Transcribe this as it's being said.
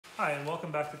Hi, and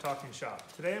welcome back to Talking Shop.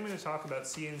 Today I'm going to talk about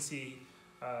CNC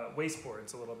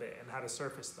wasteboards a little bit and how to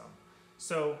surface them.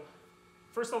 So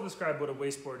first I'll describe what a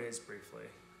wasteboard is briefly.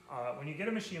 When you get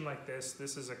a machine like this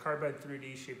is a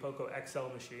Carbide3D Shapeoko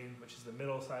XL machine, which is the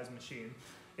middle-sized machine.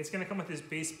 It's going to come with this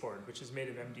baseboard, which is made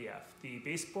of MDF. The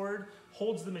baseboard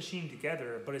holds the machine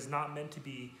together, but is not meant to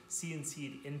be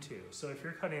CNC'd into. So if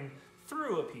you're cutting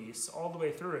through a piece, all the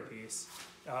way through a piece,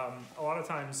 a lot of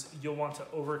times you'll want to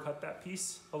overcut that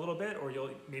piece a little bit, or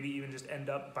you'll maybe even just end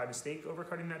up by mistake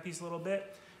overcutting that piece a little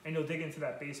bit, and you'll dig into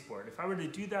that baseboard. If I were to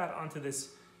do that onto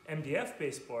this MDF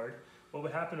baseboard, what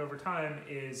would happen over time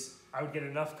is I would get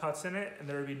enough cuts in it and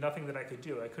there would be nothing that I could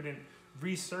do. I couldn't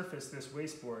resurface this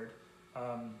wasteboard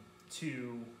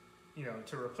to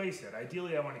replace it.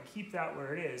 Ideally, I want to keep that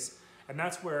where it is, and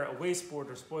that's where a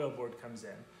wasteboard or spoil board comes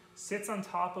in. Sits on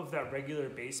top of that regular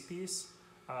base piece.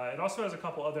 It also has a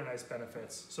couple other nice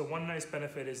benefits. So one nice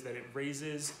benefit is that it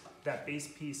raises that base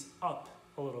piece up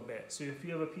a little bit. So if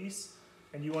you have a piece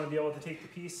and you want to be able to take the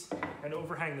piece and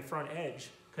overhang the front edge,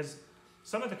 because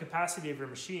some of the capacity of your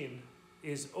machine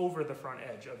is over the front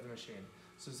edge of the machine.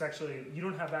 So it's actually, you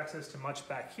don't have access to much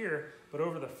back here, but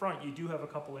over the front you do have a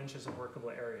couple inches of workable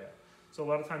area. So a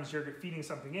lot of times you're feeding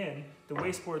something in, the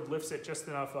wasteboard lifts it just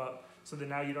enough up so that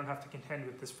now you don't have to contend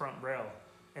with this front rail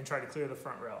and try to clear the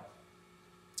front rail.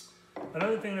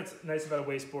 Another thing that's nice about a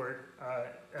wasteboard,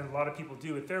 and a lot of people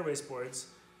do with their wasteboards,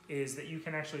 is that you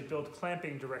can actually build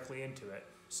clamping directly into it.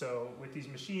 So with these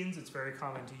machines, it's very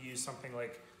common to use something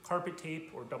like carpet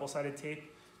tape or double-sided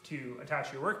tape to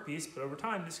attach your workpiece, but over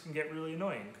time this can get really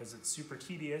annoying because it's super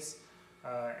tedious,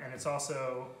 and it's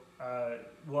also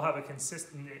will have a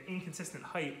inconsistent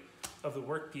height of the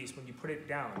workpiece when you put it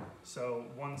down. So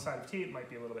one side of tape might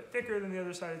be a little bit thicker than the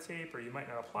other side of tape, or you might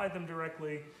not apply them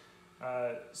directly.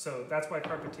 So that's why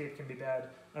carpet tape can be bad.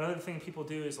 Another thing people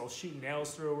do is they'll shoot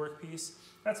nails through a workpiece.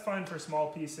 That's fine for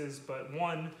small pieces, but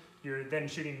one, you're then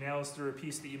shooting nails through a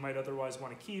piece that you might otherwise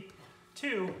want to keep.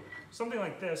 Two, something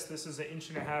like this is an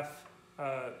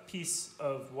 1.5-inch piece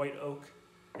of white oak.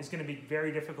 It's going to be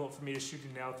very difficult for me to shoot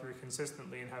a nail through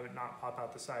consistently and have it not pop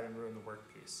out the side and ruin the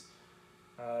workpiece.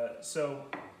 So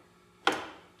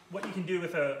what you can do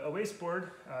with a wasteboard,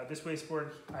 this wasteboard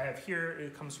I have here,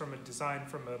 it comes from a design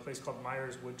from a place called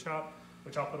Myers Woodshop,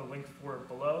 which I'll put a link for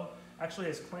below. Actually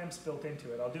has clamps built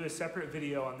into it. I'll do a separate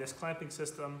video on this clamping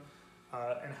system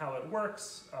and how it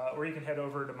works, or you can head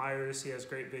over to Myers. He has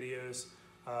great videos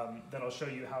that'll show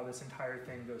you how this entire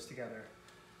thing goes together.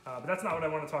 But that's not what I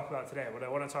want to talk about today. What I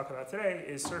want to talk about today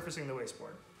is surfacing the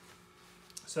wasteboard.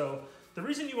 So the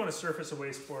reason you want to surface a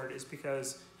wasteboard is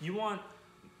because you want,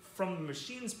 from the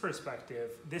machine's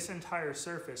perspective, this entire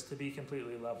surface to be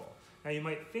completely level. Now you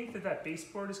might think that that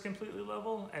baseboard is completely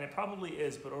level, and it probably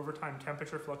is, but over time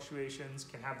temperature fluctuations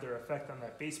can have their effect on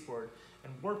that baseboard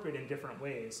and warp it in different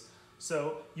ways.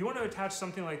 So you want to attach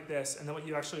something like this, and then what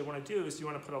you actually want to do is you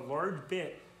want to put a large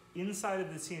bit inside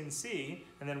of the CNC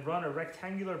and then run a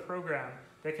rectangular program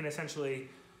that can essentially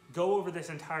go over this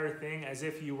entire thing as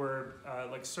if you were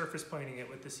like surface planing it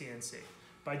with the CNC.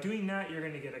 By doing that, you're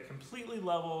going to get a completely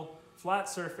level, flat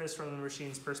surface from the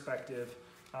machine's perspective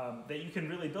that you can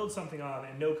really build something on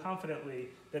and know confidently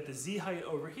that the Z height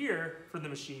over here for the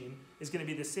machine is going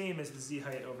to be the same as the Z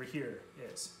height over here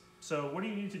is. So what do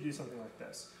you need to do something like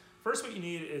this? First, what you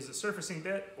need is a surfacing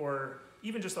bit, or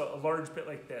even just a large bit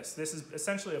like this. This is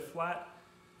essentially a flat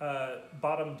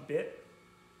bottomed bit.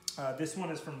 This one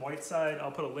is from Whiteside.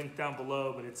 I'll put a link down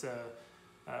below, but it's a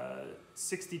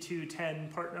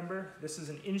 6210 part number. This is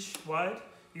 1 inch wide.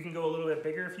 You can go a little bit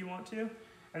bigger if you want to.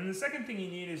 And the second thing you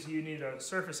need a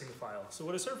surfacing file. So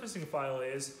what a surfacing file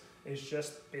is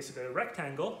just basically a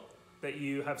rectangle that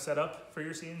you have set up for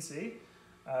your CNC.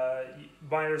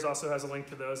 Myers also has a link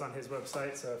to those on his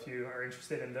website, so if you are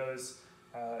interested in those,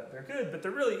 they're good, but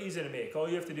they're really easy to make. All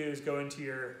you have to do is go into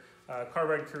your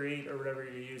Carbide3D or whatever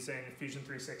you're using, Fusion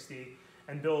 360,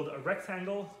 and build a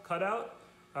rectangle cutout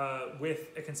with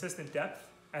a consistent depth,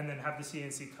 and then have the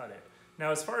CNC cut it.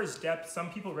 Now, as far as depth, some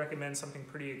people recommend something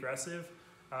pretty aggressive.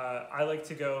 I like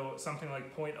to go something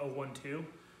like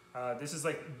 0.012. This is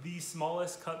like the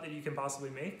smallest cut that you can possibly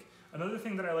make. Another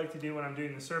thing that I like to do when I'm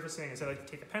doing the surfacing is I like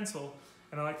to take a pencil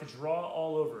and I like to draw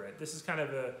all over it. This is kind of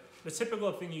the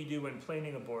typical thing you do when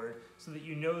planing a board, so that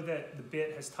you know that the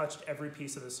bit has touched every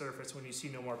piece of the surface when you see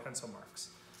no more pencil marks.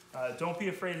 Don't be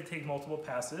afraid to take multiple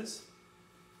passes.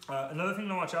 Another thing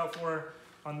to watch out for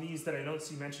on these that I don't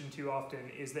see mentioned too often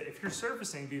is that if you're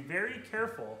surfacing, be very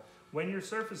careful when you're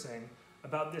surfacing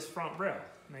about this front rail.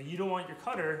 Now, you don't want your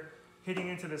cutter hitting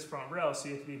into this front rail, so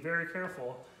you have to be very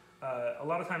careful. A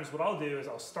lot of times what I'll do is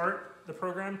I'll start the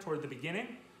program toward the beginning,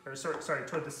 or sorry,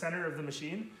 toward the center of the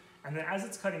machine. And then as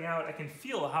it's cutting out, I can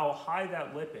feel how high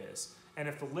that lip is. And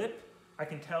if the lip, I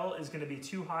can tell, is gonna be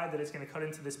too high that it's gonna cut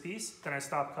into this piece, then I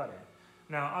stop cutting.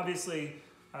 Now, obviously,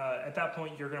 at that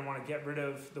point, you're gonna wanna get rid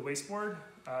of the wasteboard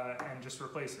and just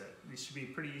replace it. These should be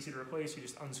pretty easy to replace. You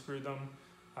just unscrew them.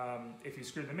 If you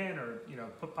screw them in, or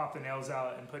pop the nails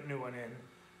out and put a new one in,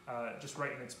 just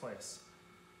right in its place.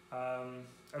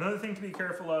 Another thing to be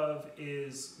careful of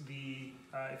is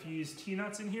if you use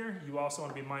T-nuts in here, you also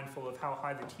want to be mindful of how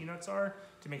high the T-nuts are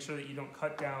to make sure that you don't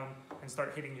cut down and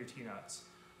start hitting your T-nuts.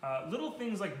 Little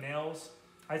things like nails,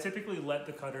 I typically let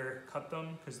the cutter cut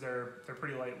them because they're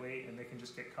pretty lightweight and they can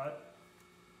just get cut.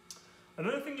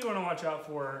 Another thing you want to watch out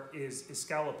for is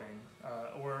scalloping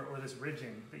or this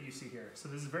ridging that you see here. So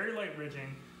this is very light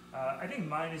ridging. I think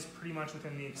mine is pretty much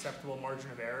within the acceptable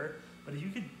margin of error, but if you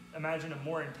could imagine a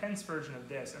more intense version of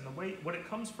this, and what it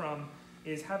comes from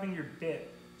is having your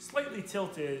bit slightly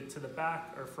tilted to the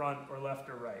back or front or left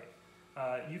or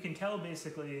right. You can tell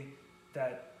basically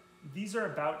that these are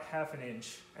about 1/2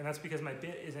 inch, and that's because my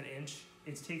bit is 1 inch.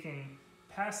 It's taking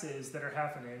passes that are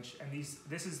 1/2 inch, and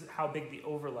this is how big the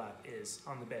overlap is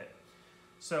on the bit.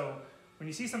 So when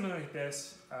you see something like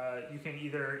this, you can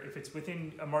either, if it's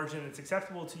within a margin that's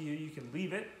acceptable to you, you can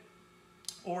leave it,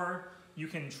 or you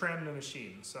can trim the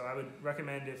machine. So I would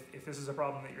recommend, if this is a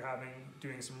problem that you're having,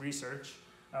 doing some research.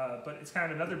 But it's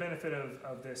kind of another benefit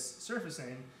of this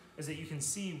surfacing is that you can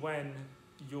see when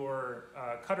your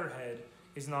cutter head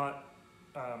is not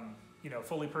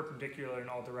fully perpendicular in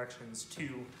all directions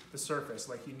to the surface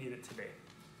like you need it to be.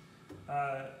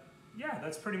 Yeah,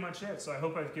 that's pretty much it. So I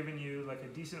hope I've given you like a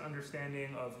decent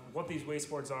understanding of what these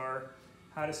wasteboards are,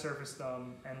 how to surface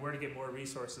them, and where to get more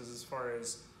resources as far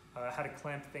as how to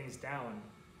clamp things down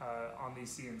on these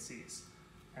CNCs.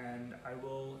 And I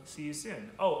will see you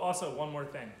soon. Oh, also one more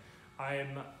thing.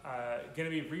 I'm gonna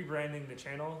be rebranding the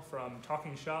channel from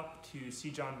Talking Shop to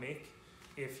See John Make.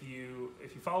 If you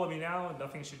follow me now,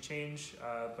 nothing should change.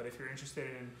 But if you're interested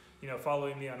in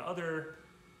following me on other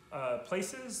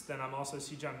places, then I'm also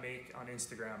See John Make on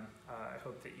Instagram. I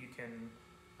hope that you can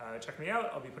check me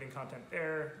out. I'll be putting content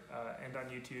there and on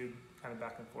YouTube, kind of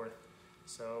back and forth.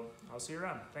 So I'll see you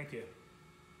around. Thank you.